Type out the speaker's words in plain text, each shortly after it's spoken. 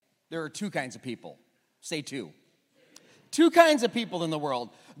there are two kinds of people. Say two. Two kinds of people in the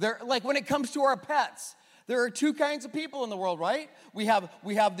world. Like when it comes to our pets, there are two kinds of people in the world, right? We have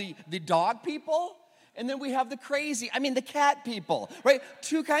the dog people, and then we have the cat people, right?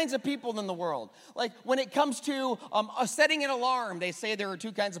 Two kinds of people in the world. Like when it comes to setting an alarm, they say there are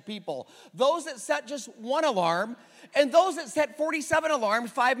two kinds of people. Those that set just one alarm, and those that set 47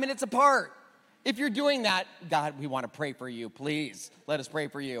 alarms 5 minutes apart. If you're doing that, God, we want to pray for you. Please, let us pray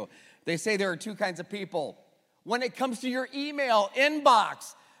for you. They say there are two kinds of people. When it comes to your email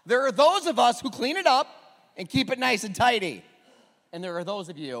inbox, there are those of us who clean it up and keep it nice and tidy. And there are those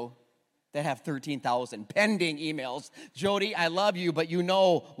of you that have 13,000 pending emails. Jody, I love you, but you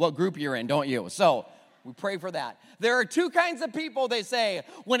know what group you're in, don't you? So we pray for that. There are two kinds of people, they say,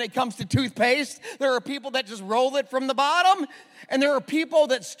 when it comes to toothpaste. There are people that just roll it from the bottom, and there are people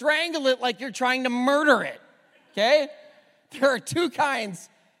that strangle it like you're trying to murder it, okay? There are two kinds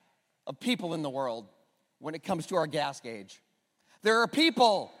of people in the world when it comes to our gas gauge. There are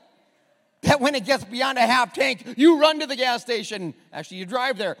people that when it gets beyond a half tank, you run to the gas station. Actually, you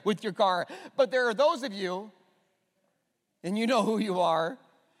drive there with your car. But there are those of you, and you know who you are,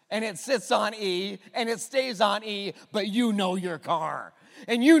 and it sits on E, and it stays on E, but you know your car.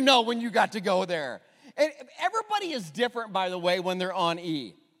 And you know when you got to go there. And everybody is different, by the way, when they're on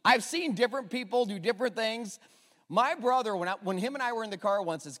E. I've seen different people do different things. My brother, when him and I were in the car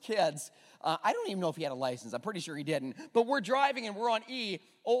once as kids, I don't even know if he had a license. I'm pretty sure he didn't. But we're driving and we're on E,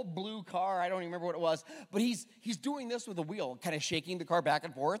 old blue car. I don't even remember what it was. But he's doing this with the wheel, kind of shaking the car back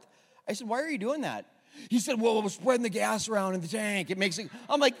and forth. I said, why are you doing that? He said, well, we're spreading the gas around in the tank. It makes it.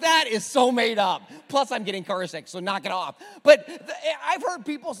 I'm like, that is so made up. Plus, I'm getting car sick, so knock it off. But I've heard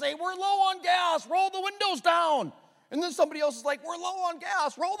people say, we're low on gas. Roll the windows down. And then somebody else is like, we're low on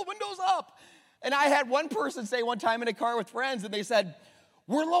gas. Roll the windows up. And I had one person say one time in a car with friends, and they said,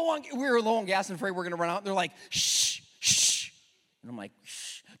 we were low on gas and afraid we're going to run out. And they're like, shh, shh. And I'm like,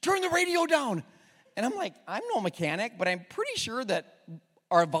 shh, turn the radio down. And I'm like, I'm no mechanic, but I'm pretty sure that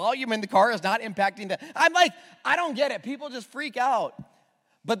our volume in the car is not impacting the. I'm like, I don't get it. People just freak out.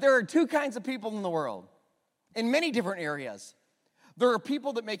 But there are two kinds of people in the world in many different areas. There are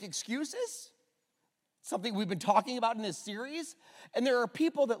people that make excuses, something we've been talking about in this series, and there are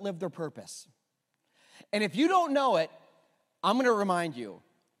people that live their purpose. And if you don't know it, I'm going to remind you.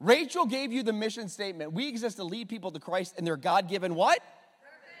 Rachel gave you the mission statement. We exist to lead people to Christ in their God-given what?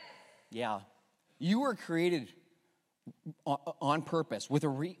 Purpose. Yeah. You were created on purpose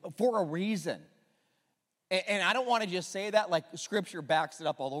for a reason. And I don't want to just say that like Scripture backs it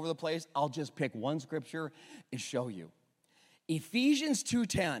up all over the place. I'll just pick one Scripture and show you. Ephesians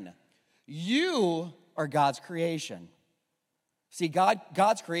 2:10. You are God's creation. See,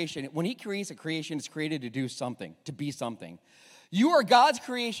 God's creation, when he creates a creation, it's created to do something, to be something. You are God's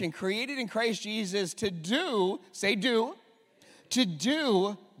creation, created in Christ Jesus to do, say do, to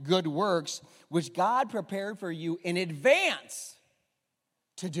do good works, which God prepared for you in advance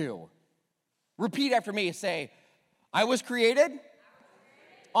to do. Repeat after me, say, I was created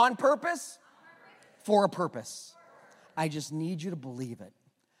on purpose for a purpose. I just need you to believe it.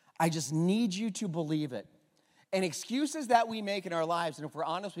 I just need you to believe it. And excuses that we make in our lives, and if we're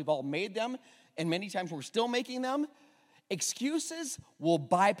honest, we've all made them, and many times we're still making them, excuses will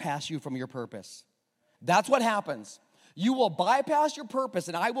bypass you from your purpose. That's what happens. You will bypass your purpose,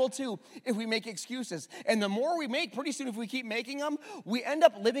 and I will too, if we make excuses. And the more we make, pretty soon if we keep making them, we end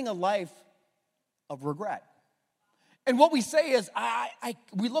up living a life of regret. And what we say is,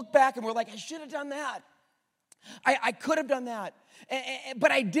 we look back and we're like, I should have done that. I could have done that,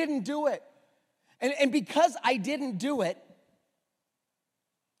 but I didn't do it. And because I didn't do it,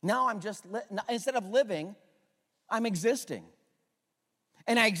 now I'm just, instead of living, I'm existing.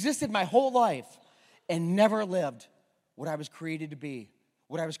 And I existed my whole life and never lived what I was created to be,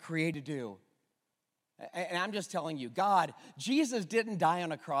 what I was created to do. And I'm just telling you, Jesus didn't die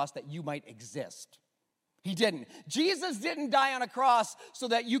on a cross that you might exist. He didn't. Jesus didn't die on a cross so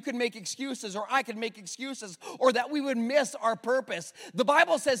that you could make excuses or I could make excuses or that we would miss our purpose. The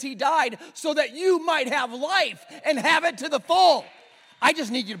Bible says he died so that you might have life and have it to the full. I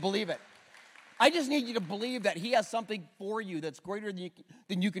just need you to believe it. I just need you to believe that he has something for you that's greater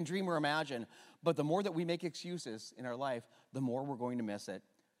than you can dream or imagine. But the more that we make excuses in our life, the more we're going to miss it.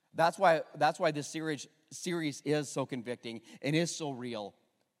 That's why this series is so convicting and is so real.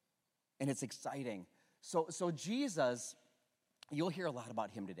 And it's exciting. So Jesus, you'll hear a lot about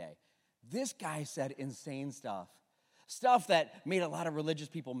him today. This guy said insane stuff that made a lot of religious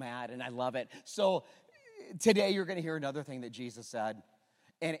people mad, and I love it. So today you're going to hear another thing that Jesus said,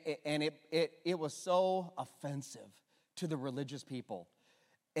 and it was so offensive to the religious people.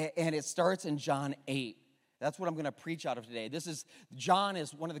 And it starts in John 8. That's what I'm going to preach out of today. John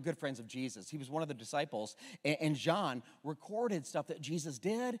is one of the good friends of Jesus. He was one of the disciples. And John recorded stuff that Jesus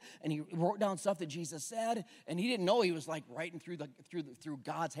did, and he wrote down stuff that Jesus said, and he didn't know he was like writing through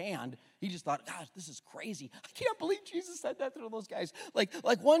God's hand. He just thought, gosh, this is crazy. I can't believe Jesus said that to those guys. Like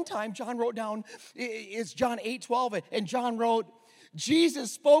one time, John wrote down, it's John 8:12, and John wrote,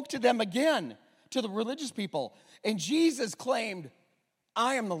 Jesus spoke to them again, to the religious people, and Jesus claimed,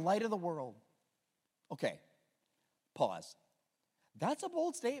 I am the light of the world. Okay. Pause. That's a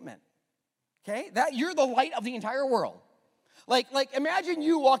bold statement, okay? That you're the light of the entire world. Like imagine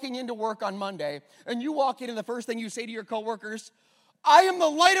you walking into work on Monday, and you walk in, and the first thing you say to your coworkers, I am the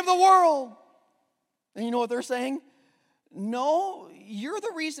light of the world. And you know what they're saying? No, you're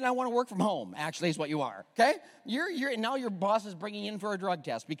the reason I want to work from home, actually, is what you are, okay? Now your boss is bringing you in for a drug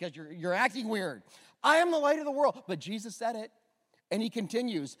test because you're acting weird. I am the light of the world. But Jesus said it, and he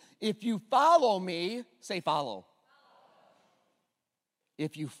continues, if you follow me, say follow.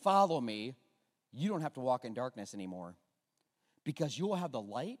 If you follow me, you don't have to walk in darkness anymore because you will have the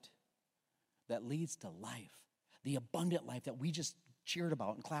light that leads to life, the abundant life that we just cheered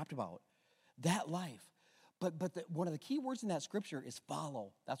about and clapped about, that life. But one of the key words in that scripture is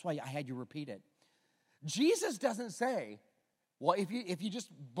follow. That's why I had you repeat it. Jesus doesn't say, well, if you just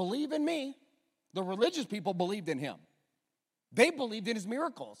believe in me, the religious people believed in him. They believed in his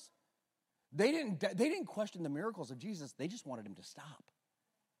miracles. They didn't question the miracles of Jesus. They just wanted him to stop.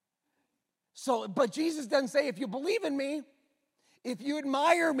 But Jesus doesn't say, if you believe in me, if you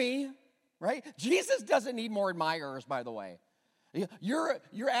admire me, right? Jesus doesn't need more admirers, by the way. Your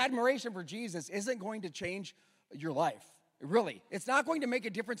admiration for Jesus isn't going to change your life, really. It's not going to make a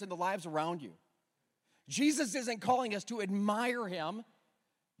difference in the lives around you. Jesus isn't calling us to admire him.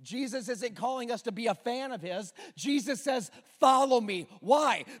 Jesus isn't calling us to be a fan of his. Jesus says, follow me.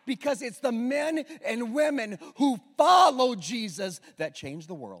 Why? Because it's the men and women who follow Jesus that change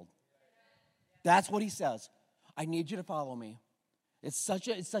the world. That's what he says. I need you to follow me. It's such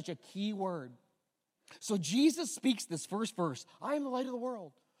a key word. So Jesus speaks this first verse. I am the light of the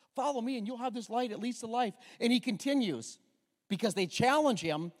world. Follow me and you'll have this light. It leads to life. And he continues because they challenge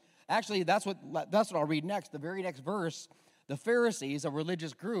him. Actually, that's what I'll read next. The very next verse, the Pharisees, a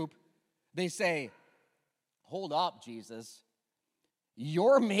religious group, they say, hold up, Jesus.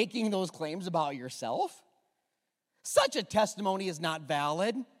 You're making those claims about yourself? Such a testimony is not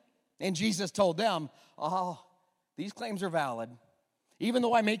valid. And Jesus told them, these claims are valid. Even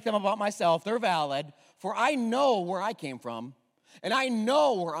though I make them about myself, they're valid. For I know where I came from, and I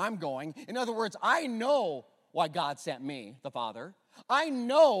know where I'm going. In other words, I know why God sent me, the Father. I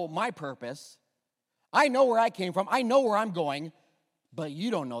know my purpose. I know where I came from. I know where I'm going. But you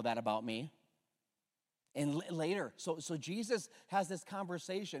don't know that about me. And later, so Jesus has this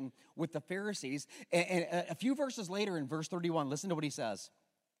conversation with the Pharisees. And a few verses later in verse 31, listen to what he says.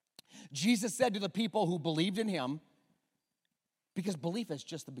 Jesus said to the people who believed in him, because belief is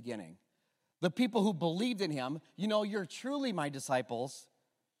just the beginning. The people who believed in him, you're truly my disciples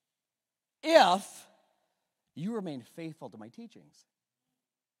if you remain faithful to my teachings.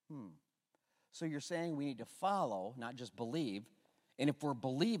 So you're saying we need to follow, not just believe. And if we're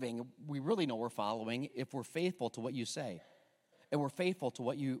believing, we really know we're following if we're faithful to what you say. And we're faithful to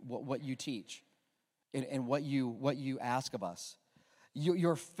what you teach and what you ask of us.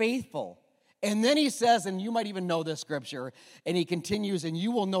 You're faithful. And then he says, and you might even know this scripture, and he continues, and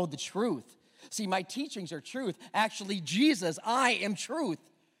you will know the truth. See, my teachings are truth. Actually, Jesus, I am truth.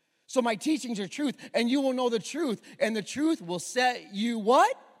 So my teachings are truth, and you will know the truth, and the truth will set you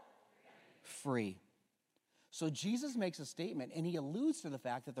what? Free. So Jesus makes a statement, and he alludes to the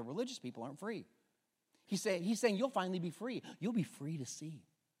fact that the religious people aren't free. He's saying you'll finally be free. You'll be free to see.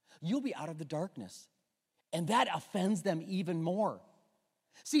 You'll be out of the darkness. And that offends them even more.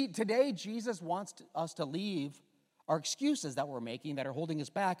 See, today Jesus wants us to leave our excuses that we're making that are holding us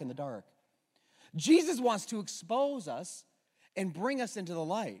back in the dark. Jesus wants to expose us and bring us into the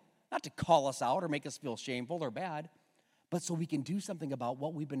light, not to call us out or make us feel shameful or bad, but so we can do something about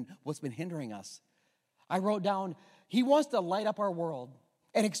what's been hindering us. I wrote down, he wants to light up our world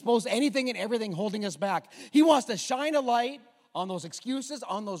and expose anything and everything holding us back. He wants to shine a light on those excuses,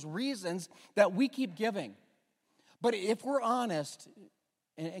 on those reasons that we keep giving. But if we're honest,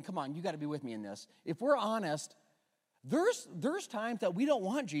 and come on, you got to be with me in this. If we're honest, there's times that we don't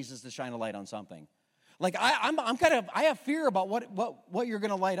want Jesus to shine a light on something. Like I have fear about what you're going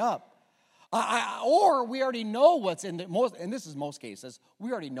to light up. Or we already know what's in the most, and this is most cases,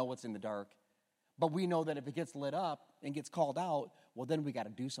 we already know what's in the dark. But we know that if it gets lit up and gets called out, well, then we got to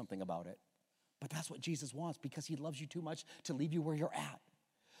do something about it. But that's what Jesus wants because he loves you too much to leave you where you're at.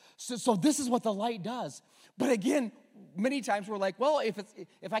 So this is what the light does. But again, many times we're like, well,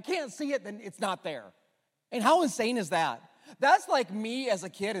 if I can't see it, then it's not there. And how insane is that? That's like me as a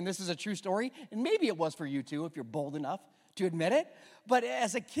kid, and this is a true story, and maybe it was for you too, if you're bold enough to admit it. But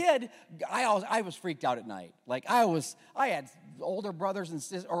as a kid, I was freaked out at night. Like I had older brothers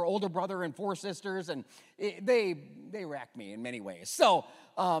and older brother and 4 sisters, and they wrecked me in many ways. So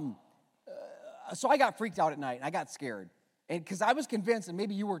I got freaked out at night, and I got scared. And because I was convinced, and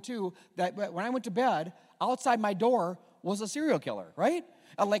maybe you were too, that when I went to bed, outside my door was a serial killer, right?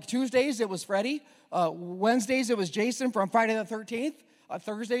 Like Tuesdays, it was Freddy. Wednesdays, it was Jason from Friday the 13th.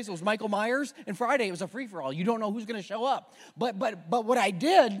 Thursdays, it was Michael Myers. And Friday, it was a free-for-all. You don't know who's going to show up. But what I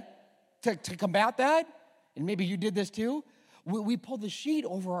did to combat that, and maybe you did this too, we pulled the sheet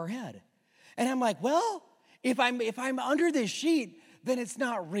over our head. And I'm like, well, if I'm under this sheet, then it's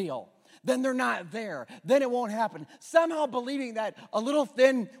not real. Then they're not there. Then it won't happen. Somehow believing that a little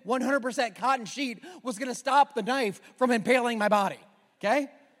thin 100% cotton sheet was going to stop the knife from impaling my body, okay?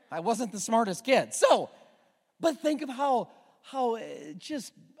 I wasn't the smartest kid. But think of how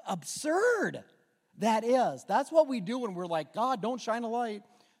just absurd that is. That's what we do when we're like, God, don't shine a light.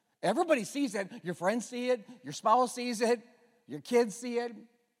 Everybody sees it. Your friends see it. Your spouse sees it. Your kids see it.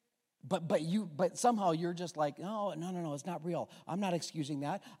 But somehow you're just like, no, it's not real. I'm not excusing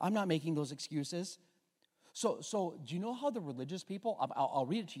that. I'm not making those excuses. So do you know how the religious people, I'll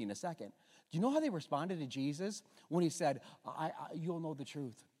read it to you in a second. Do you know how they responded to Jesus when he said, you'll know the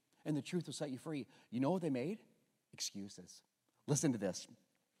truth, and the truth will set you free? You know what they made? Excuses. Listen to this.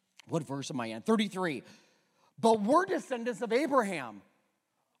 What verse am I in? 33. But we're descendants of Abraham.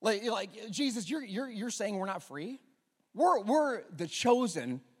 Like Jesus, you're saying we're not free? We're the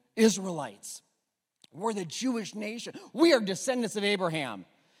chosen Israelites. We're the Jewish nation. We are descendants of Abraham.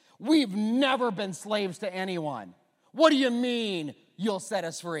 We've never been slaves to anyone. What do you mean you'll set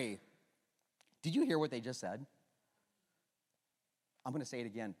us free? Did you hear what they just said? I'm going to say it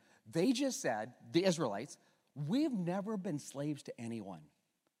again. They just said, the Israelites, we've never been slaves to anyone.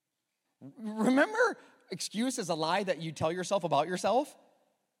 Remember, excuse is a lie that you tell yourself about yourself?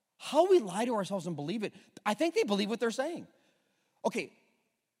 How we lie to ourselves and believe it. I think they believe what they're saying. Okay,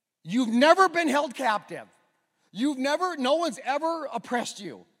 you've never been held captive. No one's ever oppressed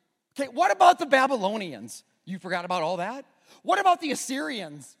you. Okay, what about the Babylonians? You forgot about all that? What about the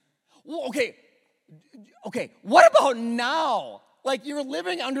Assyrians? Okay, what about now? Like you're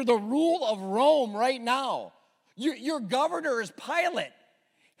living under the rule of Rome right now. Your governor is Pilate.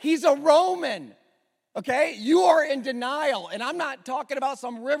 He's a Roman. Okay, you are in denial, and I'm not talking about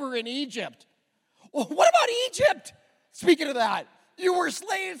some river in Egypt. Well, what about Egypt? Speaking of that, you were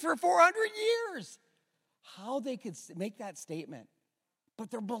slaves for 400 years. How they could make that statement,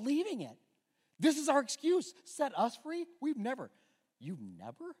 but they're believing it. This is our excuse. Set us free? You've never?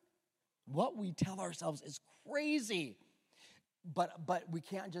 What we tell ourselves is crazy. But we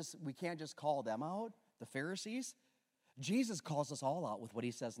can't just call them out, the Pharisees. Jesus calls us all out with what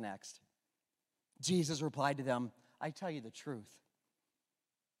he says next. Jesus replied to them, I tell you the truth.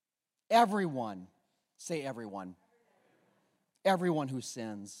 Everyone, say everyone. Everyone who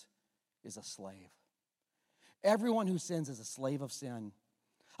sins is a slave. Everyone who sins is a slave of sin.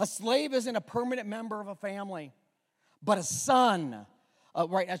 A slave isn't a permanent member of a family, but a son,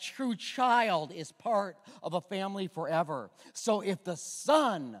 a true child is part of a family forever. So if the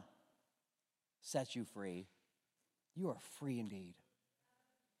Son sets you free, you are free indeed.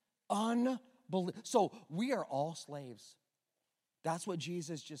 So we are all slaves. That's what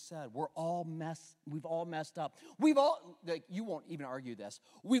Jesus just said. We've all messed up. You won't even argue this.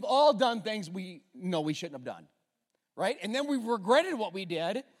 We've all done things we know we shouldn't have done, right? And then we've regretted what we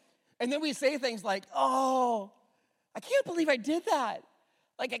did. And then we say things like, oh, I can't believe I did that.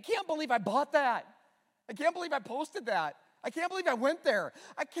 Like, I can't believe I bought that. I can't believe I posted that. I can't believe I went there.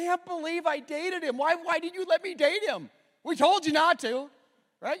 I can't believe I dated him. Why did you let me date him? We told you not to,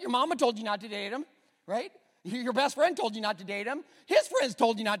 right? Your mama told you not to date him, right? Your best friend told you not to date him. His friends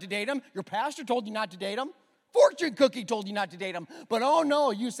told you not to date him. Your pastor told you not to date him. Fortune cookie told you not to date him. But oh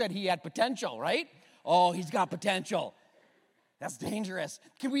no, you said he had potential, right? Oh, he's got potential. That's dangerous.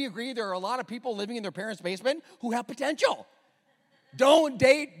 Can we agree there are a lot of people living in their parents' basement who have potential? Do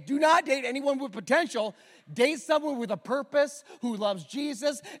not date anyone with potential. Date someone with a purpose who loves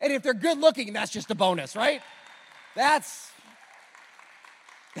Jesus. And if they're good looking, that's just a bonus, right? That's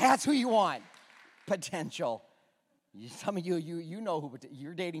who you want. Potential. Some of you know who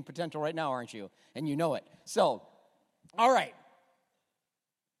you're dating potential right now, aren't you? And you know it. So, all right.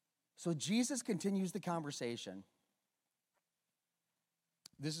 So Jesus continues the conversation.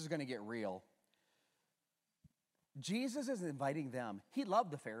 This is going to get real. Jesus is inviting them. He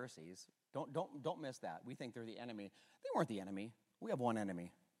loved the Pharisees. Don't miss that. We think they're the enemy. They weren't the enemy. We have one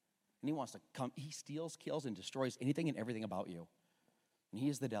enemy. And he wants to come. He steals, kills, and destroys anything and everything about you. And he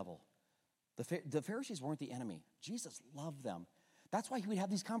is the devil. The Pharisees weren't the enemy. Jesus loved them. That's why he would have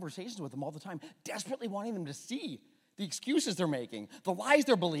these conversations with them all the time, desperately wanting them to see the excuses they're making, the lies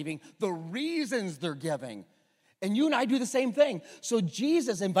they're believing, the reasons they're giving. And you and I do the same thing. So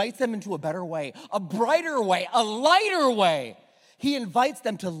Jesus invites them into a better way, a brighter way, a lighter way. He invites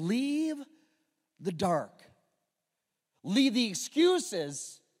them to leave the dark, leave the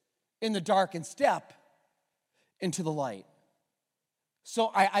excuses in the dark and step into the light.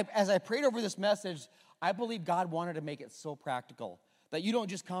 So as I prayed over this message, I believe God wanted to make it so practical that you don't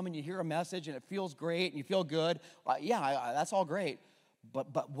just come and you hear a message and it feels great and you feel good. That's all great.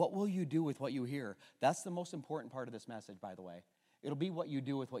 But what will you do with what you hear? That's the most important part of this message, by the way. It'll be what you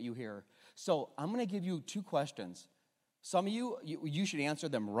do with what you hear. So I'm going to give you 2 questions. Some of you should answer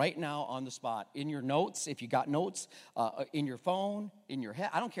them right now on the spot. In your notes, if you got notes, in your phone, in your head.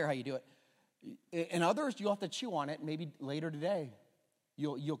 I don't care how you do it. And others, you'll have to chew on it. Maybe later today,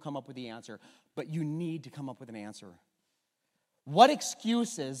 you'll come up with the answer. But you need to come up with an answer. What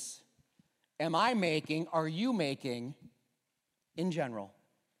excuses am I making, are you making in general?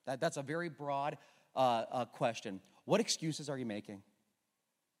 That's a very broad question. What excuses are you making?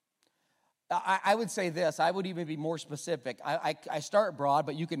 I would say this. I would even be more specific. I start broad,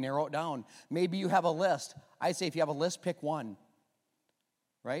 but you can narrow it down. Maybe you have a list. I say if you have a list, pick one.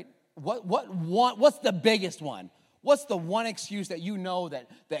 Right? What's the biggest one? What's the one excuse that you know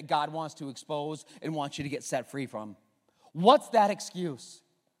that God wants to expose and wants you to get set free from? What's that excuse?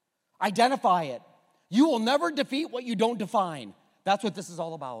 Identify it. You will never defeat what you don't define. That's what this is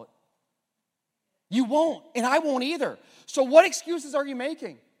all about. You won't, and I won't either. So what excuses are you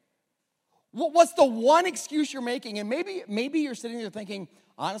making? What's the one excuse you're making? And maybe you're sitting there thinking,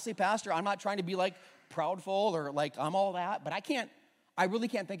 honestly, Pastor, I'm not trying to be like proudful or like I'm all that, but I really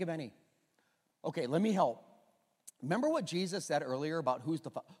can't think of any. Okay, let me help. Remember what Jesus said earlier about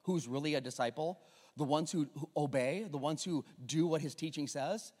who's really a disciple? The ones who obey, the ones who do what his teaching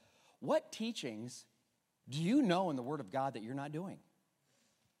says? What teachings do you know in the Word of God that you're not doing?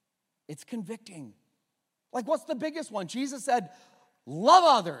 It's convicting. Like, what's the biggest one? Jesus said, love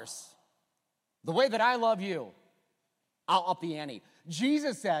others the way that I love you. I'll up the ante.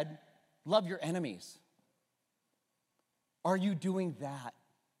 Jesus said, love your enemies. Are you doing that?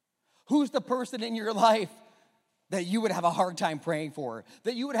 Who's the person in your life that you would have a hard time praying for,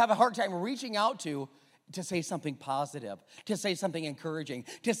 that you would have a hard time reaching out to say something positive, to say something encouraging,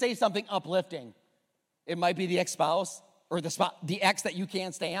 to say something uplifting? It might be the ex-spouse or the ex that you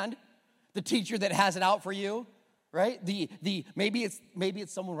can't stand, the teacher that has it out for you, right? Maybe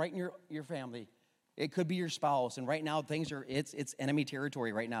it's someone right in your family. It could be your spouse, and right now it's enemy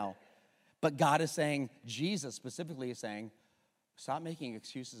territory right now. But God is saying, Jesus specifically is saying, stop making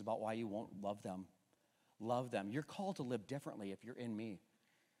excuses about why you won't love them. Love them. You're called to live differently if you're in me.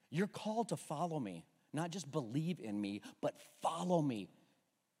 You're called to follow me, not just believe in me, but follow me.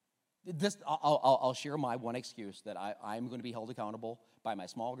 I'll share my one excuse that I'm going to be held accountable by my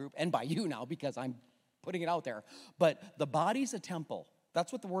small group and by you now because I'm putting it out there. But the body's a temple.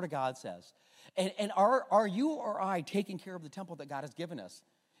 That's what the Word of God says. And are you or I taking care of the temple that God has given us?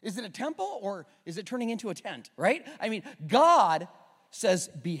 Is it a temple or is it turning into a tent, right? I mean, God says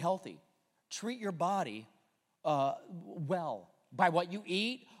be healthy. Treat your body well by what you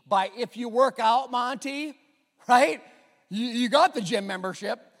eat, by if you work out, Monty, right? You got the gym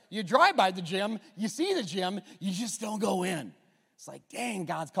membership. You drive by the gym. You see the gym. You just don't go in. It's like, dang,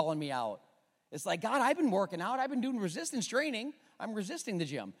 God's calling me out. It's like, God, I've been working out. I've been doing resistance training. I'm resisting the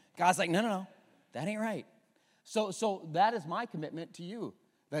gym. God's like, no, that ain't right. So that is my commitment to you,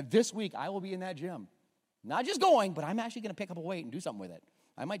 that this week I will be in that gym. Not just going, but I'm actually going to pick up a weight and do something with it.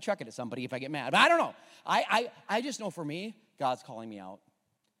 I might chuck it at somebody if I get mad, but I don't know. I just know for me, God's calling me out.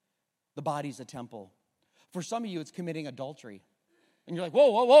 The body's a temple. For some of you, it's committing adultery. And you're like,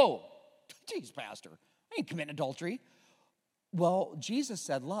 whoa. Jeez, Pastor, I ain't committing adultery. Well, Jesus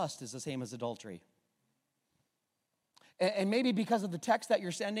said lust is the same as adultery. And maybe because of the text that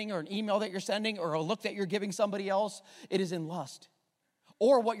you're sending or an email that you're sending or a look that you're giving somebody else, it is in lust.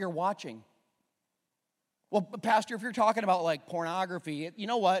 Or what you're watching. Well, Pastor, if you're talking about like pornography, you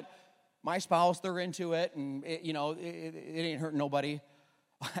know what? My spouse, they're into it, and it ain't hurting nobody.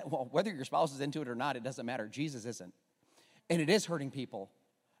 Well, whether your spouse is into it or not, it doesn't matter. Jesus isn't. And it is hurting people.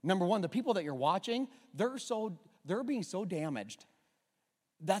 Number one, the people that you're watching, they're being so damaged.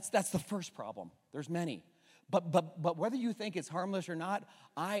 That's the first problem. There's many. But whether you think it's harmless or not,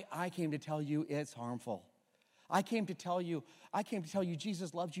 I came to tell you it's harmful. I came to tell you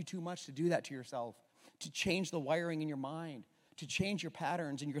Jesus loves you too much to do that to yourself, to change the wiring in your mind, to change your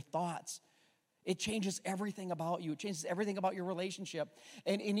patterns and your thoughts. It changes everything about you. It changes everything about your relationship.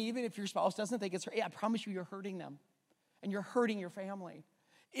 And even if your spouse doesn't think it's, I promise you, you're hurting them. And you're hurting your family.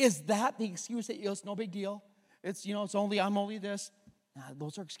 Is that the excuse that it's no big deal? I'm only this. Nah,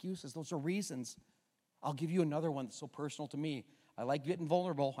 those are excuses. Those are reasons. I'll give you another one that's so personal to me. I like getting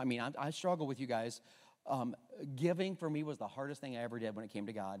vulnerable. I mean, I struggle with you guys. Giving for me was the hardest thing I ever did when it came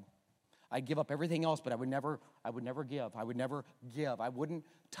to God. I'd give up everything else, but I would never give. I would never give. I wouldn't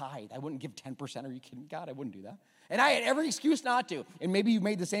tithe. I wouldn't give 10%. Are you kidding? God, I wouldn't do that. And I had every excuse not to. And maybe you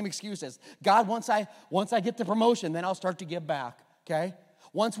made the same excuses. God, once I get the promotion, then I'll start to give back, okay?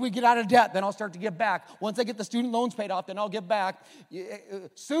 Once we get out of debt, then I'll start to give back. Once I get the student loans paid off, then I'll give back.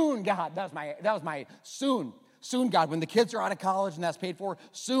 Soon, God, that was my soon. Soon, God, when the kids are out of college and that's paid for,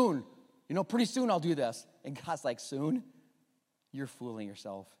 soon. Pretty soon I'll do this. And God's like, soon? You're fooling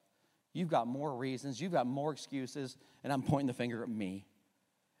yourself. You've got more reasons. You've got more excuses. And I'm pointing the finger at me.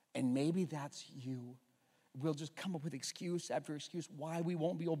 And maybe that's you. We'll just come up with excuse after excuse why we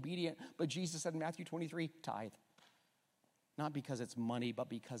won't be obedient. But Jesus said in Matthew 23, tithe. Not because it's money, but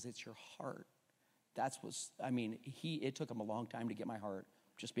because it's your heart. It took him a long time to get my heart,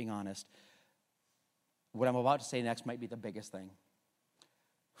 just being honest. What I'm about to say next might be the biggest thing.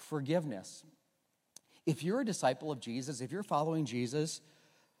 Forgiveness. If you're a disciple of Jesus, if you're following Jesus,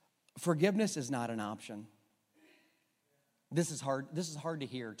 forgiveness is not an option. This is hard to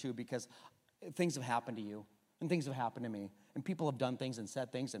hear, too, because things have happened to you, and things have happened to me, and people have done things and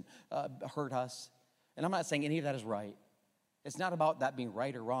said things and hurt us. And I'm not saying any of that is right. It's not about that being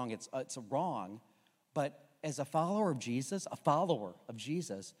right or wrong. It's wrong. But as a follower of Jesus,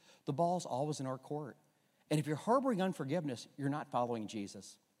 the ball's always in our court. And if you're harboring unforgiveness, you're not following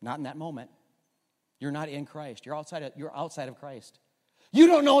Jesus. Not in that moment. You're not in Christ. You're outside of Christ. You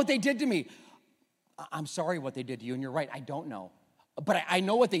don't know what they did to me. I'm sorry what they did to you, and you're right, I don't know. But I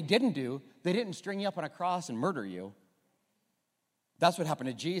know what they didn't do. They didn't string you up on a cross and murder you. That's what happened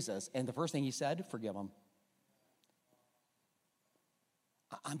to Jesus. And the first thing he said, forgive them.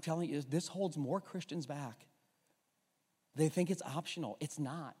 I'm telling you, this holds more Christians back. They think it's optional. It's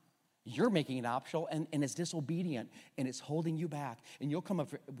not. You're making it optional, and it's disobedient, and it's holding you back. And you'll come up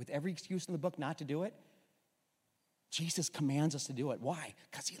with every excuse in the book not to do it. Jesus commands us to do it. Why?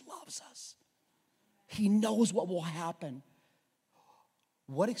 Because he loves us. He knows what will happen.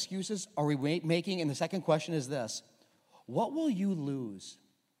 What excuses are we making? And the second question is this. What will you lose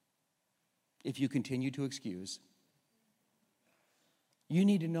if you continue to excuse? You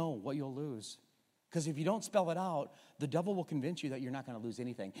need to know what you'll lose. Because if you don't spell it out, the devil will convince you that you're not going to lose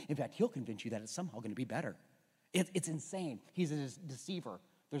anything. In fact, he'll convince you that it's somehow going to be better. It's insane. He's a deceiver.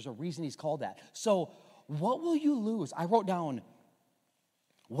 There's a reason he's called that. So what will you lose? I wrote down,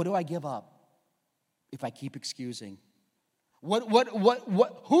 what do I give up if I keep excusing? Who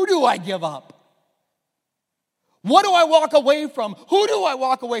do I give up? What do I walk away from? Who do I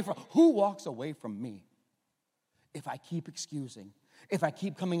walk away from? Who walks away from me if I keep excusing? If I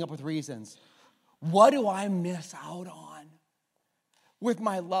keep coming up with reasons? What do I miss out on? With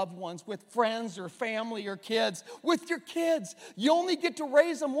my loved ones, with friends or family or kids. With your kids, you only get to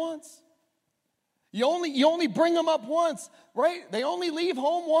raise them once. You only bring them up once, right? They only leave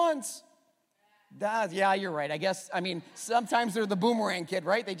home once. Yeah, you're right. Sometimes they're the boomerang kid,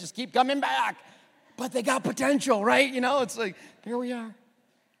 right? They just keep coming back. But they got potential, right? It's like, here we are.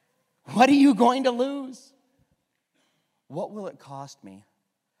 What are you going to lose? What will it cost me?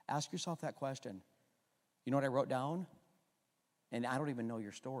 Ask yourself that question. You know what I wrote down? And I don't even know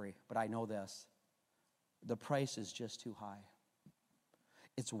your story, but I know this. The price is just too high.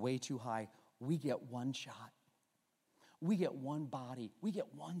 It's way too high. We get one shot. We get one body. We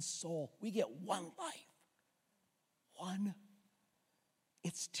get one soul. We get one life. One.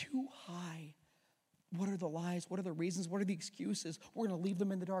 It's too high. What are the lies? What are the reasons? What are the excuses? We're going to leave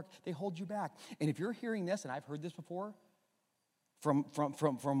them in the dark. They hold you back. And if you're hearing this, and I've heard this before, from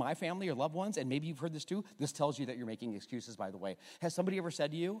my family or loved ones, and maybe you've heard this too, this tells you that you're making excuses, by the way. Has somebody ever said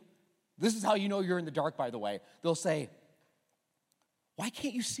to you, this is how you know you're in the dark, by the way. They'll say, why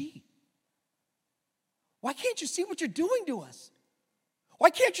can't you see? Why can't you see what you're doing to us? Why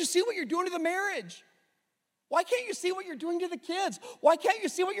can't you see what you're doing to the marriage? Why can't you see what you're doing to the kids? Why can't you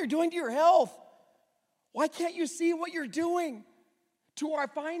see what you're doing to your health? Why can't you see what you're doing to our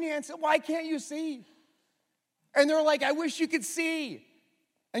finances? Why can't you see? And they're like, I wish you could see.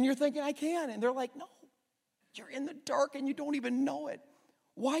 And you're thinking, I can. And they're like, no, you're in the dark and you don't even know it.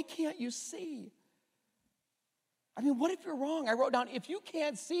 Why can't you see? What if you're wrong? I wrote down, if you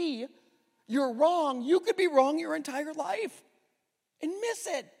can't see, You're wrong. You could be wrong your entire life and miss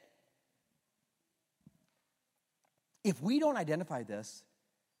it. If we don't identify this,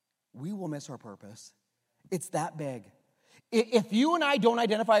 we will miss our purpose. It's that big. If you and I don't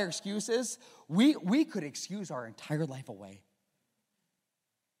identify our excuses, we could excuse our entire life away.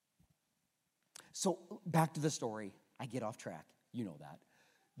 So back to the story. I get off track. You know that.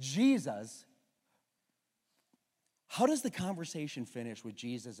 Jesus, how does the conversation finish with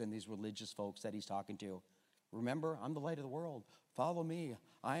Jesus and these religious folks that he's talking to? Remember, I'm the light of the world. Follow me.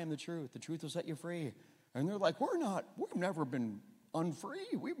 I am the truth. The truth will set you free. And they're like, we've never been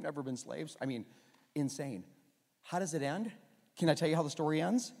unfree. We've never been slaves. I mean, insane. How does it end? Can I tell you how the story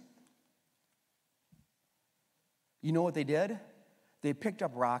ends? You know what they did? They picked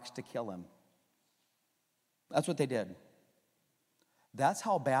up rocks to kill him. That's what they did. That's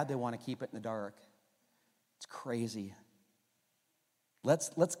how bad they want to keep it in the dark. It's crazy.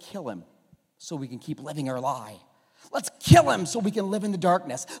 Let's kill him so we can keep living our lie. Let's kill him so we can live in the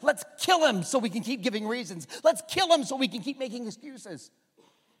darkness. Let's kill him so we can keep giving reasons. Let's kill him so we can keep making excuses.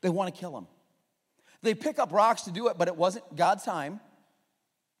 They want to kill him. They pick up rocks to do it, but it wasn't God's time.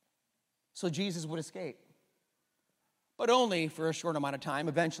 So Jesus would escape. But only for a short amount of time.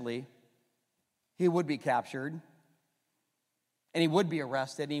 Eventually, he would be captured. And he would be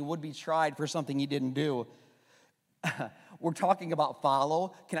arrested. And he would be tried for something he didn't do. We're talking about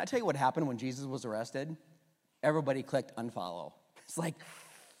follow. Can I tell you what happened when Jesus was arrested? Everybody clicked unfollow. It's like,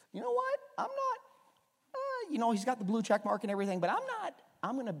 you know what? I'm not, he's got the blue check mark and everything, but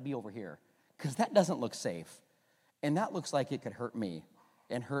I'm going to be over here because that doesn't look safe. And that looks like it could hurt me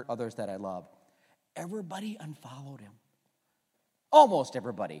and hurt others that I love. Everybody unfollowed him. Almost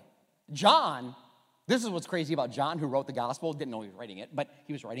everybody. John, this is what's crazy about John, who wrote the gospel, didn't know he was writing it, but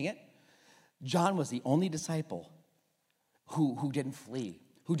he was writing it. John was the only disciple who didn't flee,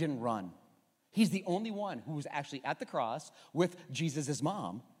 who didn't run. He's the only one who was actually at the cross with Jesus'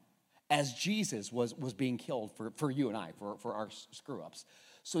 mom as Jesus was being killed for you and I, for our screw-ups.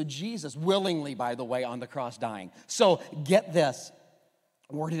 So Jesus willingly, by the way, on the cross dying. So get this.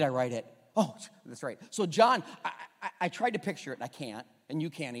 Where did I write it? Oh, that's right. So John, I tried to picture it, and I can't, and you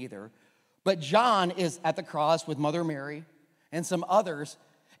can't either. But John is at the cross with Mother Mary and some others,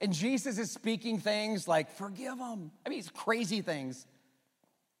 and Jesus is speaking things like, forgive them. I mean, it's crazy things.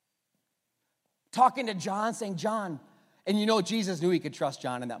 Talking to John, saying, John, and Jesus knew he could trust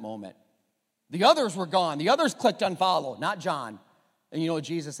John in that moment. The others were gone. The others clicked unfollow, not John. And you know what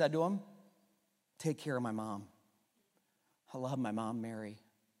Jesus said to him? Take care of my mom. I love my mom, Mary.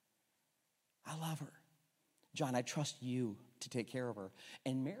 I love her. John, I trust you to take care of her.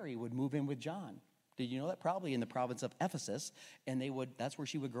 And Mary would move in with John. Did you know that? Probably in the province of Ephesus. And that's where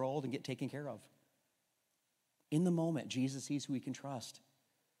she would grow old and get taken care of. In the moment, Jesus sees who he can trust.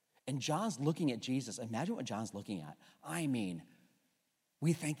 And John's looking at Jesus. Imagine what John's looking at. I mean,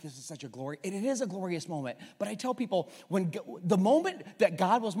 we think this is such a glory. And it is a glorious moment. But I tell people, when the moment that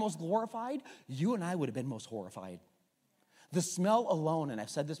God was most glorified, you and I would have been most horrified. The smell alone, and I've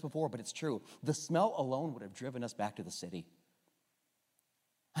said this before, but it's true, the smell alone would have driven us back to the city.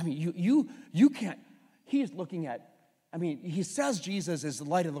 I mean, you can't, he is looking at, he says Jesus is the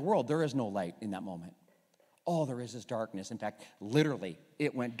light of the world. There is no light in that moment. All there is darkness. In fact, literally,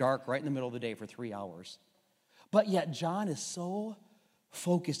 it went dark right in the middle of the day for 3 hours. But yet, John is so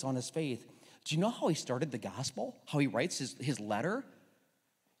focused on his faith. Do you know how he started the gospel? How he writes his letter?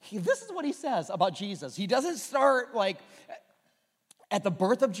 This is what he says about Jesus. He doesn't start like at the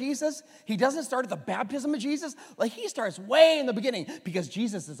birth of Jesus. He doesn't start at the baptism of Jesus. Like he starts way in the beginning because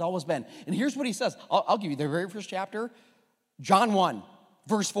Jesus has always been. And here's what he says. I'll give you the very first chapter. John 1,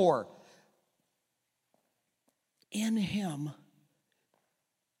 verse 4. In him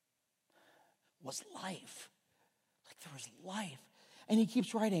was life. Like there was life. And he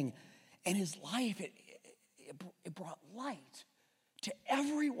keeps writing. And his life, it brought light to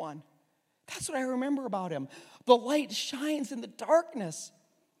everyone. That's what I remember about him. The light shines in the darkness.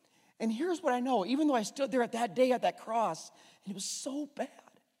 And here's what I know. Even though I stood there at that day at that cross, and it was so bad,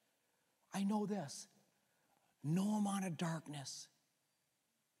 I know this. No amount of darkness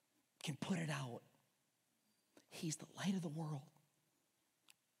can put it out. He's the light of the world.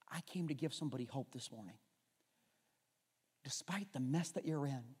 I came to give somebody hope this morning. Despite the mess that you're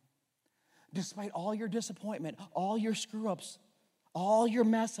in, despite all your disappointment, all your screw-ups, all your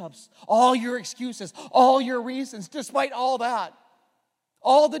mess-ups, all your excuses, all your reasons, despite all that,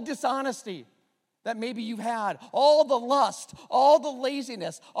 all the dishonesty that maybe you've had, all the lust, all the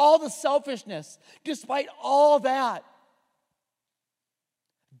laziness, all the selfishness, despite all that,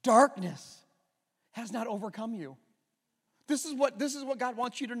 darkness has not overcome you. This is what God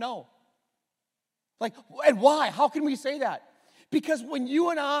wants you to know. Like, and why? How can we say that? Because when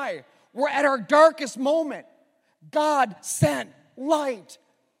you and I were at our darkest moment, God sent light.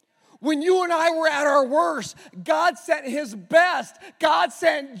 When you and I were at our worst, God sent his best. God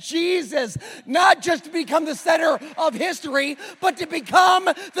sent Jesus, not just to become the center of history, but to become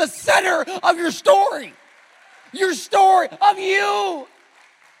the center of your story. Your story of you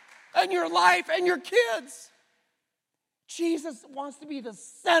and your life and your kids. Jesus wants to be the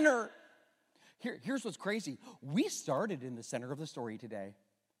center. Here's what's crazy. We started in the center of the story today.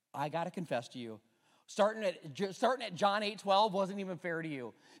 I got to confess to you. Starting at John 8:12 wasn't even fair to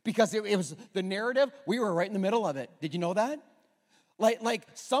you because it was the narrative. We were right in the middle of it. Did you know that? Like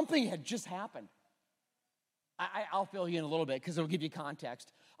something had just happened. I'll fill you in a little bit because it'll give you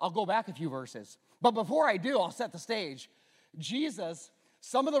context. I'll go back a few verses. But before I do, I'll set the stage. Jesus,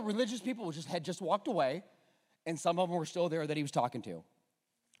 some of the religious people had just walked away, and some of them were still there that he was talking to.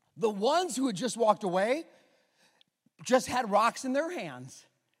 The ones who had just walked away just had rocks in their hands.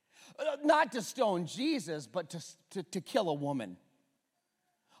 Not to stone Jesus, but to kill a woman.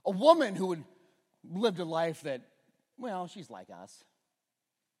 A woman who had lived a life that, well, she's like us.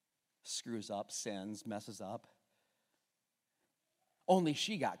 Screws up, sins, messes up. Only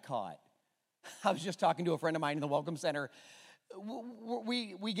she got caught. I was just talking to a friend of mine in the Welcome Center.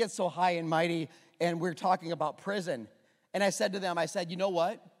 We get so high and mighty, and we're talking about prison. And I said to them, you know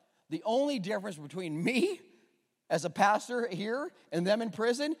what? The only difference between me as a pastor here and them in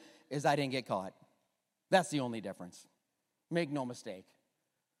prison is I didn't get caught. That's the only difference. Make no mistake.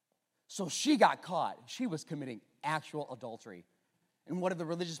 So she got caught. She was committing actual adultery. And what do the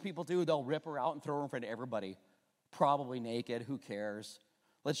religious people do? They'll rip her out and throw her in front of everybody. Probably naked. Who cares?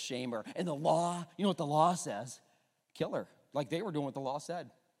 Let's shame her. And the law, you know what the law says? Kill her. Like they were doing what the law said.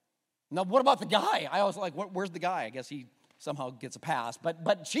 Now, what about the guy? I was like, where's the guy? I guess he somehow gets a pass.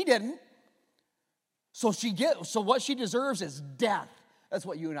 But she didn't. So what she deserves is death. That's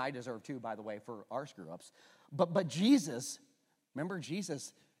what you and I deserve too, by the way, for our screw-ups. But Jesus, remember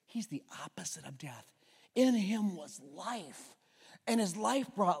Jesus, he's the opposite of death. In him was life, and his life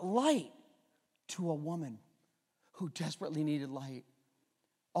brought light to a woman who desperately needed light.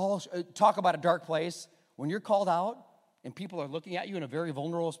 Talk about a dark place. When you're called out and people are looking at you in a very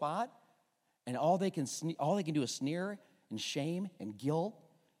vulnerable spot, and all they can do is sneer and shame and guilt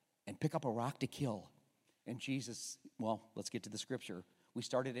and pick up a rock to kill. And Jesus, well, let's get to the scripture. We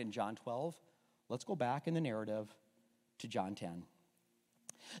started in John 12. Let's go back in the narrative to John 10.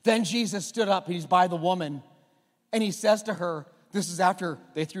 Then Jesus stood up, and he's by the woman, and he says to her, this is after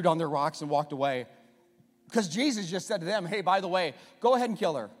they threw down their rocks and walked away, because Jesus just said to them, hey, by the way, go ahead and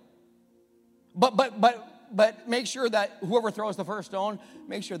kill her. But make sure that whoever throws the first stone,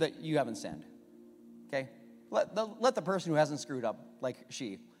 make sure that you haven't sinned. Okay? Let the person who hasn't screwed up, like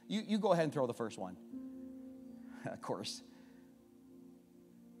you go ahead and throw the first one. Of course.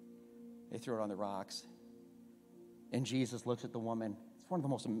 They threw it on the rocks. And Jesus looks at the woman. It's one of the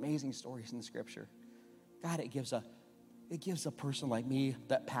most amazing stories in the scripture. God, it gives a person like me,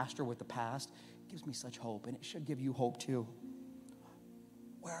 that pastor with the past, it gives me such hope, and it should give you hope too.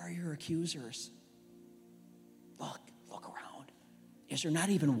 Where are your accusers? Look around. Is there not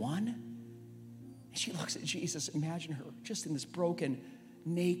even one? And she looks at Jesus. Imagine her just in this broken,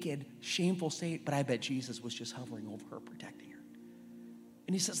 naked, shameful state, but I bet Jesus was just hovering over her, protecting her.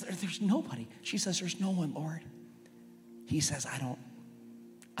 And he says, there's nobody. She says, there's no one, Lord. He says,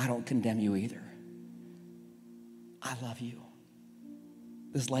 I don't condemn you either. I love you.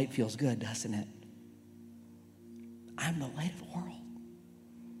 This light feels good, doesn't it? I'm the light of the world.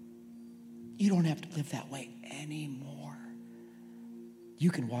 You don't have to live that way anymore.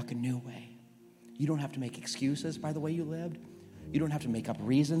 You can walk a new way. You don't have to make excuses by the way you lived. You don't have to make up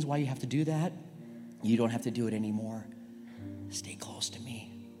reasons why you have to do that. You don't have to do it anymore. Stay close to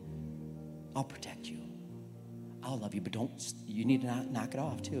me. I'll protect you. I'll love you, but you need to knock it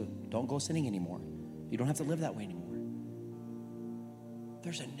off too. Don't go sinning anymore. You don't have to live that way anymore.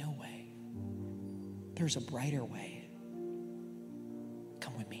 There's a new way. There's a brighter way.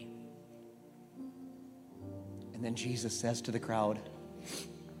 Come with me. And then Jesus says to the crowd,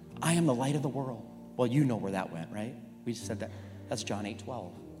 I am the light of the world. Well, you know where that went, right? We just said that. That's John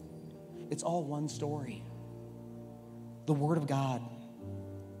 8:12. It's all one story. The Word of God.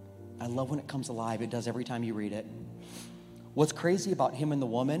 I love when it comes alive. It does every time you read it. What's crazy about him and the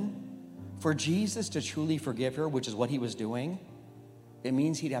woman, for Jesus to truly forgive her, which is what he was doing, it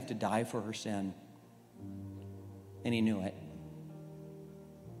means he'd have to die for her sin. And he knew it.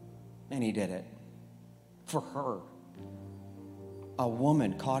 And he did it. For her. A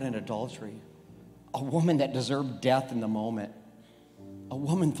woman caught in adultery. A woman that deserved death in the moment. A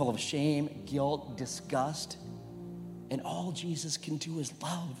woman full of shame, guilt, disgust. And all Jesus can do is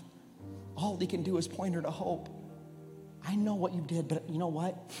love. All he can do is point her to hope. I know what you did, but you know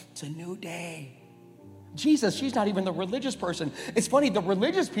what? It's a new day. Jesus, she's not even the religious person. It's funny, the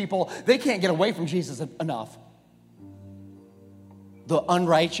religious people, they can't get away from Jesus enough. The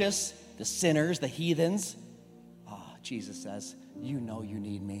unrighteous, the sinners, the heathens. Jesus says, you know you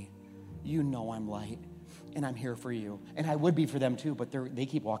need me. You know I'm light, and I'm here for you. And I would be for them too, but they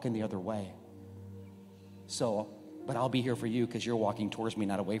keep walking the other way. But I'll be here for you because you're walking towards me,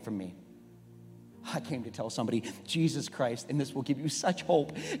 not away from me. I came to tell somebody, Jesus Christ, and this will give you such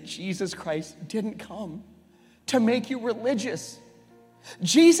hope, Jesus Christ didn't come to make you religious.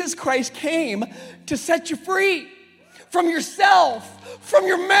 Jesus Christ came to set you free from yourself, from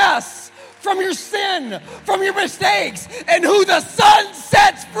your mess, from your sin, from your mistakes. And who the Son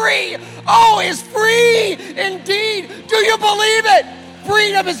sets free, is free indeed. Do you believe it?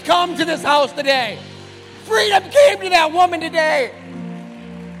 Freedom has come to this house today. Freedom came to that woman today.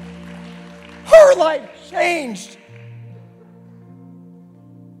 Her life changed.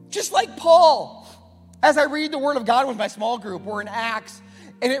 Just like Paul. As I read the Word of God with my small group, we're in Acts,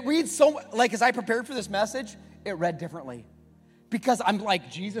 and it reads so, like as I prepared for this message, it read differently. Because I'm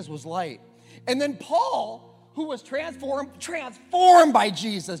like, Jesus was light. And then Paul, who was transformed by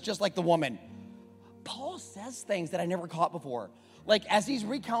Jesus, just like the woman. Paul says things that I never caught before. Like as he's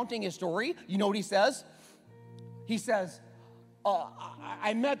recounting his story, you know what he says? He says,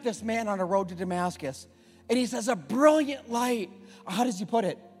 I met this man on a road to Damascus. And he says, a brilliant light. How does he put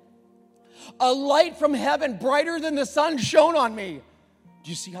it? A light from heaven, brighter than the sun, shone on me. Do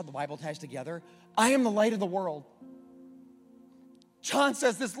you see how the Bible ties together? I am the light of the world. John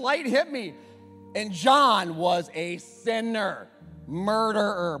says, this light hit me. And John was a sinner,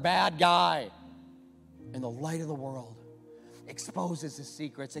 murderer, bad guy. And the light of the world exposes his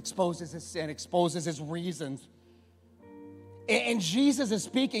secrets, exposes his sin, exposes his reasons. And Jesus is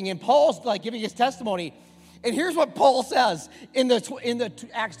speaking, and Paul's like giving his testimony. And here's what Paul says in the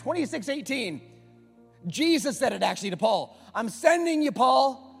Acts 26:18. Jesus said it actually to Paul. I'm sending you,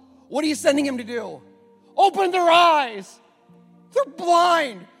 Paul. What are you sending him to do? Open their eyes. They're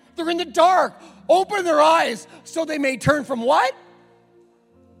blind. They're in the dark. Open their eyes so they may turn from what?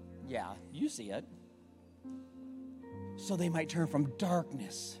 Yeah, you see it. So they might turn from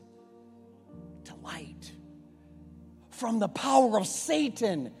darkness to light. From the power of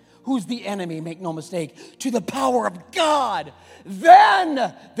Satan, who's the enemy, make no mistake, to the power of God.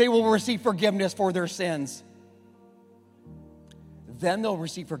 Then they will receive forgiveness for their sins. Then they'll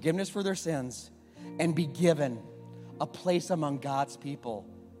receive forgiveness for their sins and be given a place among God's people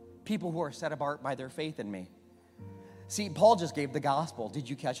who are set apart by their faith in me. See, Paul just gave the gospel. Did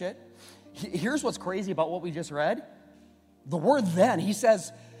you catch it? Here's what's crazy about what we just read. The word then, he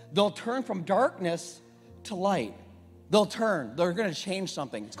says, they'll turn from darkness to light. They'll turn. They're going to change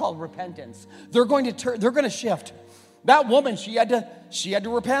something. It's called repentance. They're going to turn. They're going to shift. That woman, she had to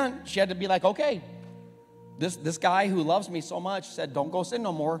repent. She had to be like, okay, this guy who loves me so much said, don't go sin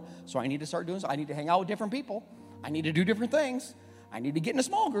no more. So I need to start doing so. I need to hang out with different people. I need to do different things. I need to get in a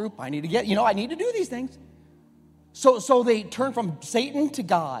small group. I need to I need to do these things. So they turn from Satan to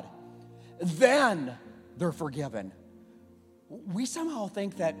God. Then they're forgiven. We somehow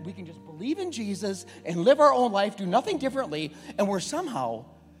think that we can just believe in Jesus and live our own life, do nothing differently, and we're somehow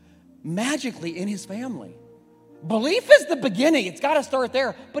magically in his family. Belief is the beginning. It's got to start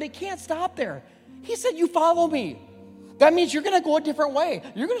there, but it can't stop there. He said, you follow me. That means you're going to go a different way.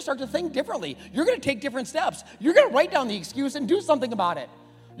 You're going to start to think differently. You're going to take different steps. You're going to write down the excuse and do something about it.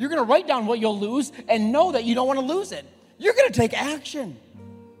 You're going to write down what you'll lose and know that you don't want to lose it. You're going to take action.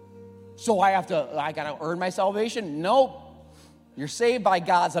 So I got to earn my salvation? Nope. You're saved by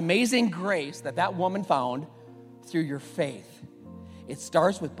God's amazing grace that woman found through your faith. It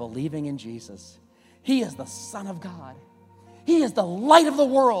starts with believing in Jesus. He is the Son of God. He is the light of the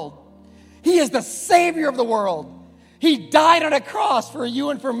world. He is the Savior of the world. He died on a cross for you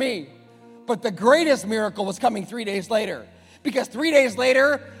and for me. But the greatest miracle was coming 3 days later. Because 3 days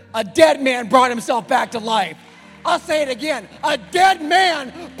later, a dead man brought himself back to life. I'll say it again. A dead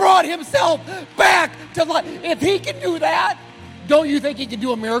man brought himself back to life. If he can do that, don't you think he can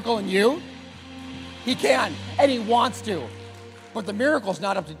do a miracle in you? He can, and he wants to. But the miracle's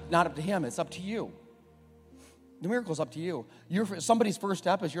not up to him. It's up to you. The miracle's up to you. Somebody's first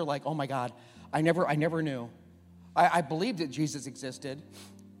step is you're like, oh my God, I never knew. I believed that Jesus existed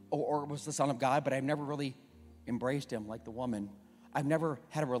or was the Son of God, but I've never really embraced him like the woman. I've never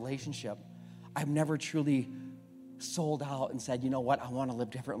had a relationship. I've never truly sold out and said, you know what, I want to live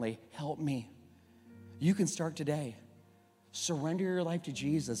differently. Help me. You can start today. Surrender your life to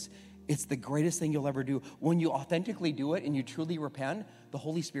Jesus. It's the greatest thing you'll ever do. When you authentically do it and you truly repent, the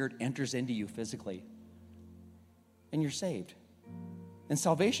Holy Spirit enters into you physically. And you're saved. And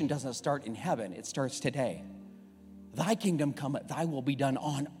salvation doesn't start in heaven. It starts today. Thy kingdom come, thy will be done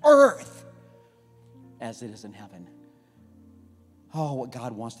on earth as it is in heaven. Oh, what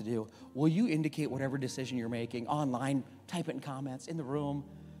God wants to do. Will you indicate whatever decision you're making online? Type it in comments, in the room.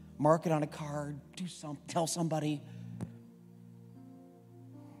 Mark it on a card. Tell somebody.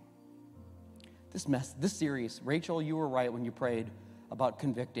 This series, Rachel, you were right when you prayed about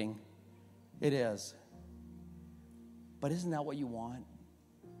convicting. It is. But isn't that what you want?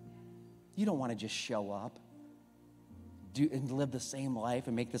 You don't want to just show up and live the same life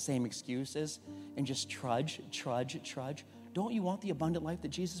and make the same excuses and just trudge. Don't you want the abundant life that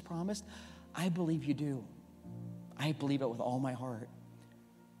Jesus promised? I believe you do. I believe it with all my heart.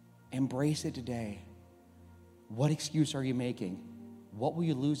 Embrace it today. What excuse are you making? What will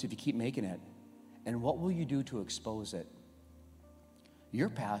you lose if you keep making it? And what will you do to expose it? Your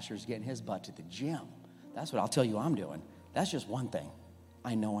pastor's getting his butt to the gym. That's what I'll tell you I'm doing. That's just one thing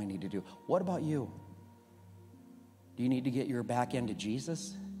I know I need to do. What about you? Do you need to get your back end to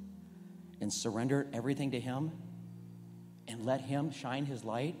Jesus and surrender everything to him and let him shine his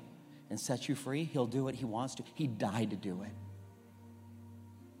light and set you free? He'll do what he wants to. He died to do it.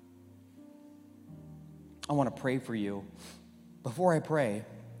 I want to pray for you. Before I pray,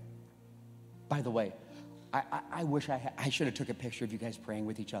 by the way, I wish I should have took a picture of you guys praying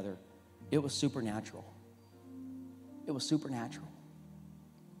with each other. It was supernatural. It was supernatural.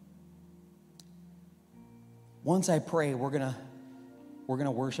 Once I pray, we're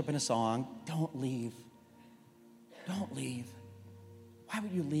gonna worship in a song. Don't leave. Don't leave. Why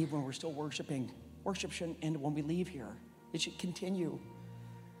would you leave when we're still worshiping? Worship shouldn't end when we leave here. It should continue.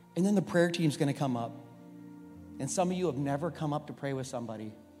 And then the prayer team's gonna come up. And some of you have never come up to pray with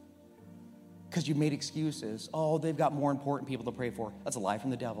somebody because you made excuses. Oh, they've got more important people to pray for. That's a lie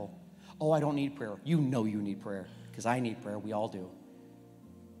from the devil. Oh, I don't need prayer. You know you need prayer because I need prayer. We all do.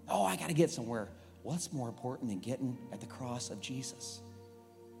 Oh, I got to get somewhere. What's more important than getting at the cross of Jesus?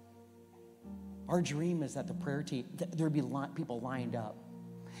 Our dream is that the prayer team, there'd be people lined up.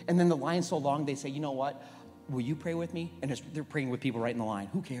 And then the line's so long, they say, you know what? Will you pray with me? And they're praying with people right in the line.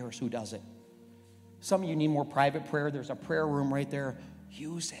 Who cares? Who does it? Some of you need more private prayer. There's a prayer room right there.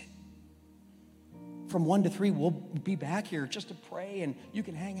 Use it. From 1 to 3, we'll be back here just to pray, and you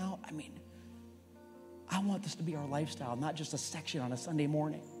can hang out. I mean, I want this to be our lifestyle, not just a section on a Sunday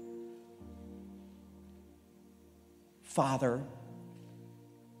morning. Father,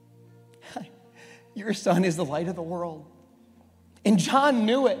 your son is the light of the world. And John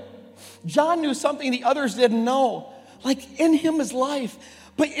knew it. John knew something the others didn't know. Like, in him is life.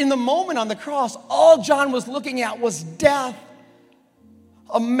 But in the moment on the cross, all John was looking at was death.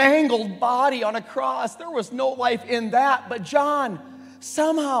 A mangled body on a cross. There was no life in that. But John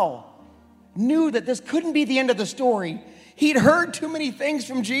somehow knew that this couldn't be the end of the story. He'd heard too many things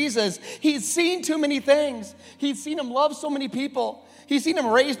from Jesus. He'd seen too many things. He'd seen him love so many people. He'd seen him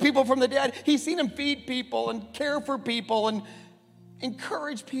raise people from the dead. He'd seen him feed people and care for people and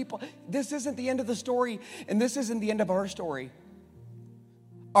encourage people. This isn't the end of the story, and this isn't the end of our story.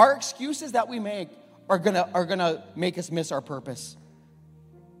 Our excuses that we make are gonna make us miss our purpose.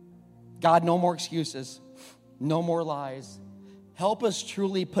 God, no more excuses. No more lies. Help us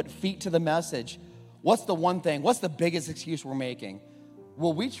truly put feet to the message. What's the one thing? What's the biggest excuse we're making?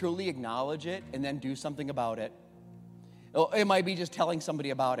 Will we truly acknowledge it and then do something about it? It might be just telling somebody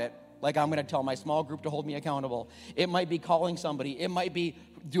about it. Like, I'm going to tell my small group to hold me accountable. It might be calling somebody. It might be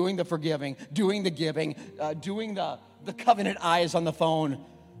doing the forgiving, doing the giving, doing the covenant eyes on the phone.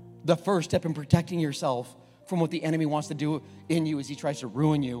 The first step in protecting yourself from what the enemy wants to do in you as he tries to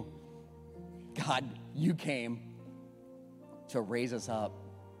ruin you. God, you came to raise us up,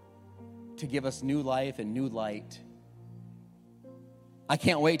 to give us new life and new light. I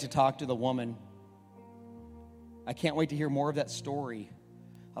can't wait to talk to the woman. I can't wait to hear more of that story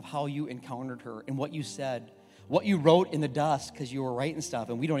of how you encountered her and what you said, what you wrote in the dust because you were writing stuff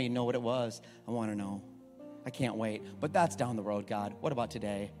and we don't even know what it was. I want to know. I can't wait. But that's down the road, God. What about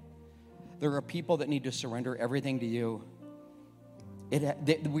today? There are people that need to surrender everything to you.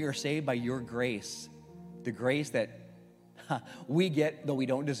 We are saved by your grace, the grace that we get, though we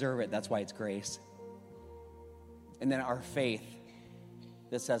don't deserve it. That's why it's grace. And then our faith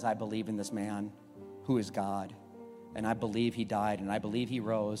that says, I believe in this man who is God, and I believe he died, and I believe he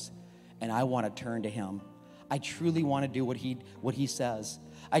rose, and I want to turn to him. I truly want to do what he says.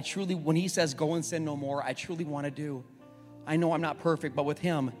 When he says, go and sin no more, I truly want to do. I know I'm not perfect, but with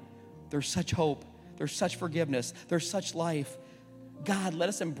him, there's such hope. There's such forgiveness. There's such life. God, let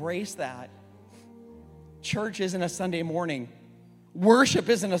us embrace that. Church isn't a Sunday morning. Worship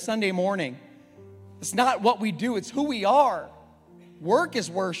isn't a Sunday morning. It's not what we do, it's who we are. Work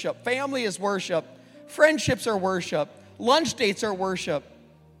is worship. Family is worship. Friendships are worship. Lunch dates are worship.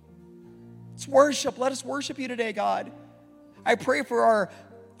 It's worship. Let us worship you today, God. I pray for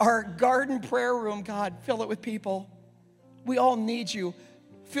our garden prayer room, God. Fill it with people. We all need you.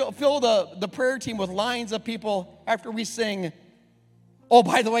 Fill the prayer team with lines of people after we sing. Oh,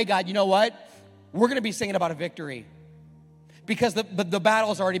 by the way, God, you know what? We're going to be singing about a victory because the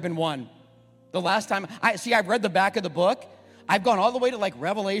battle's already been won. The last time, I've read the back of the book. I've gone all the way to like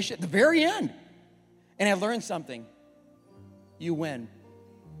Revelation, the very end. And I learned something. You win.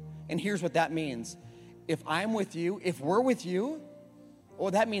 And here's what that means. If I'm with you, if we're with you,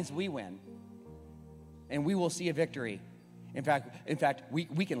 that means we win. And we will see a victory. In fact,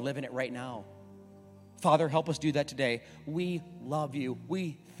 we can live in it right now. Father, help us do that today. We love you.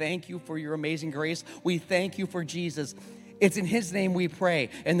 We thank you for your amazing grace. We thank you for Jesus. It's in his name we pray.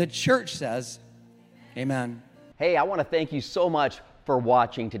 And the church says, amen. Hey, I want to thank you so much for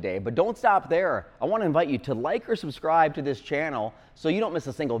watching today, but don't stop there. I want to invite you to like or subscribe to this channel so you don't miss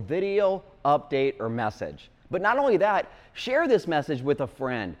a single video, update, or message. But not only that, share this message with a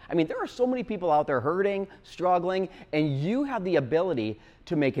friend. I mean, there are so many people out there hurting, struggling, and you have the ability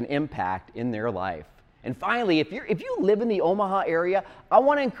to make an impact in their life. And finally, if you live in the Omaha area, I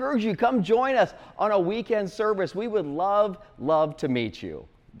want to encourage you, come join us on a weekend service. We would love to meet you.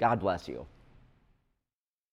 God bless you.